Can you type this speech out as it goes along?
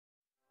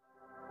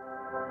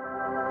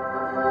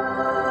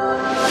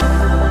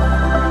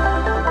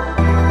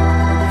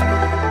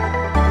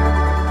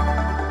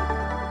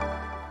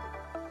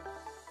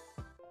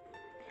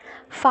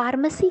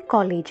Pharmacy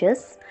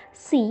colleges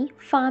see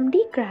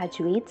PharmD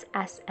graduates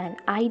as an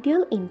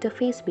ideal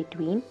interface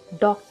between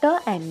doctor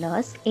and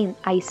nurse in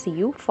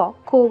ICU for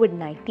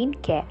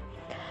COVID-19 care.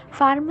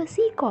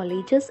 Pharmacy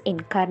colleges in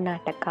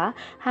Karnataka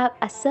have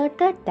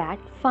asserted that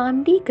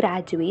PharmD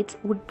graduates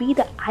would be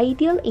the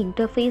ideal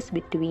interface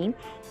between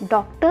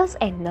doctors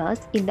and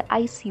nurse in the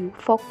ICU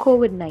for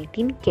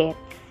COVID-19 care.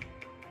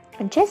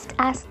 Just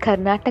as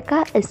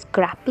Karnataka is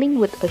grappling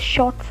with a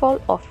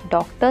shortfall of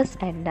doctors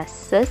and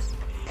nurses,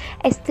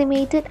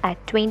 estimated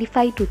at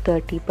 25 to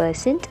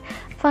 30%,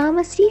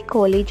 pharmacy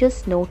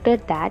colleges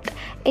noted that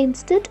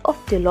instead of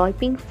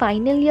developing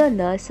final year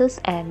nurses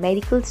and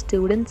medical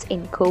students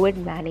in COVID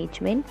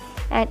management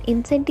and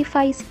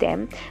incentivize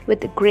them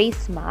with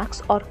grace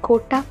marks or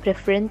quota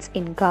preference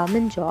in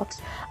government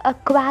jobs, a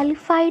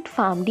qualified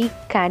PharmD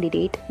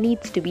candidate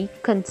needs to be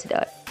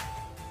considered.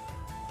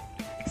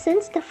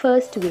 Since the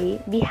first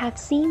wave, we have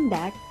seen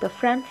that the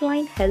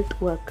frontline health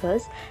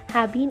workers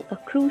have been a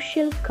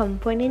crucial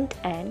component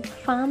and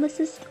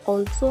pharmacists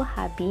also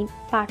have been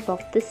part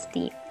of this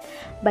team.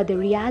 But the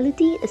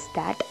reality is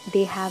that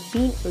they have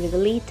been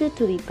relegated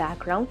to the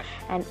background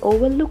and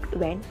overlooked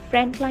when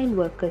frontline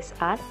workers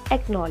are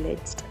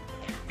acknowledged.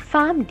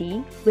 Pharm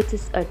D, which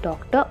is a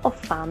Doctor of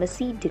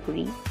Pharmacy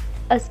degree,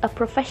 is a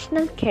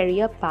professional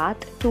career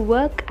path to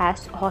work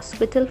as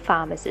hospital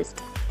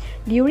pharmacist.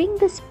 During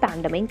this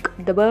pandemic,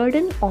 the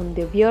burden on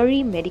the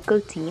weary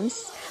medical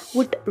teams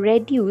would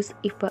reduce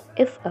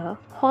if a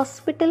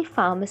hospital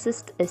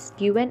pharmacist is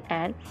given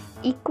an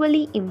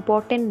equally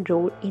important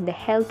role in the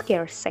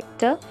healthcare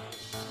sector.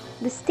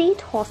 The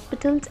state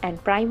hospitals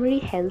and primary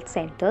health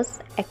centers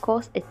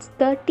across its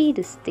 30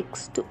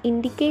 districts to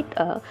indicate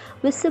a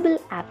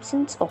visible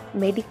absence of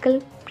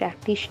medical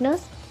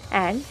practitioners,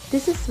 and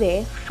this is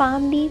where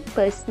PharmD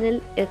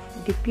personnel, if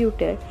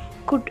deputed,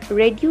 could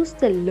reduce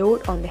the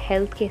load on the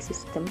healthcare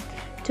system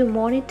to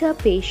monitor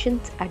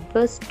patients'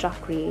 adverse drug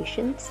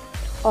reactions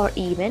or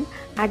even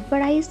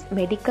advise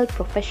medical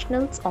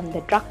professionals on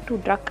the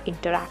drug-to-drug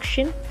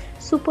interaction,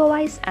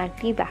 supervise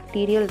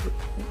antibacterial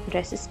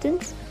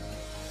resistance,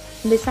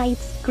 besides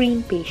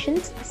screen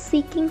patients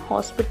seeking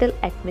hospital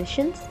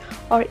admissions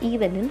or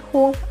even in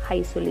home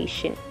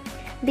isolation.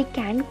 They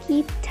can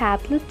keep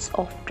tablets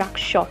of drug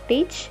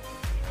shortage,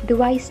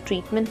 devise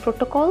treatment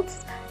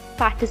protocols,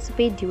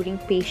 participate during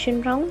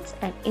patient rounds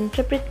and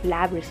interpret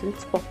lab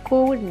results for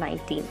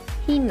COVID-19,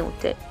 he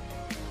noted.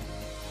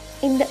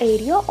 In the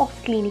area of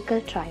clinical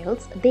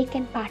trials, they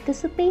can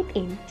participate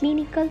in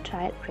clinical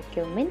trial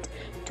procurement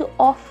to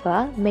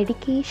offer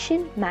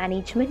medication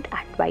management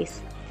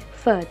advice.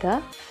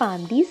 Further,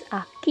 PharmDs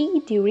are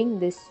key during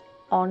this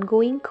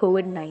ongoing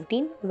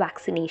COVID-19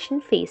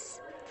 vaccination phase.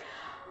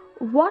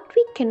 What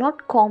we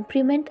cannot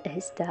comprehend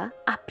is the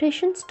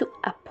operations to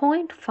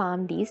appoint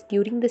PharmDs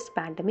during this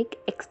pandemic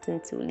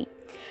extensively.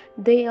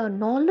 Their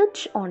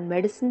knowledge on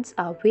medicines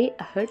are way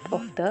ahead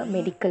of the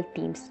medical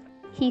teams,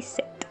 he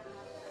said.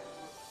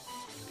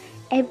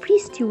 Every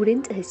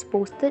student is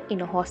posted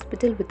in a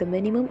hospital with a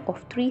minimum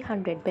of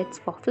 300 beds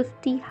for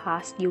 50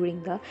 hours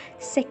during the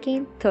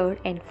second, third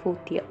and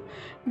fourth year.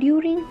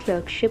 During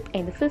clerkship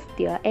in the fifth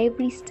year,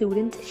 every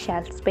student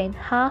shall spend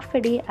half a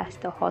day at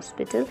the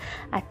hospital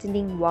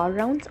attending war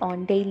rounds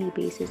on daily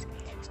basis.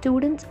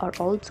 Students are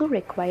also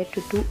required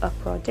to do a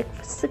project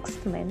for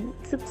 6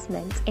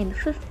 months in the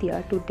fifth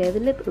year to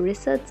develop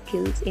research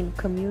skills in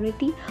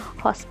community,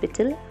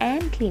 hospital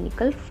and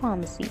clinical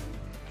pharmacy.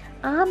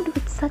 Armed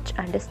with such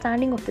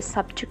understanding of the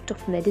subject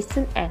of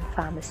medicine and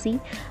pharmacy,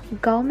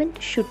 government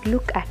should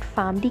look at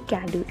PharmD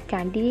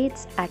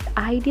candidates as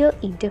ideal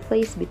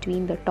interface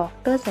between the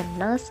doctors and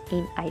nurse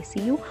in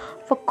ICU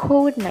for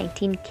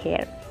COVID-19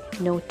 care,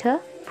 noted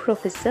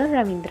Professor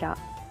Ravindra.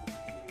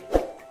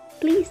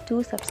 Please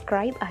do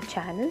subscribe our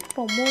channel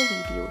for more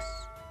videos.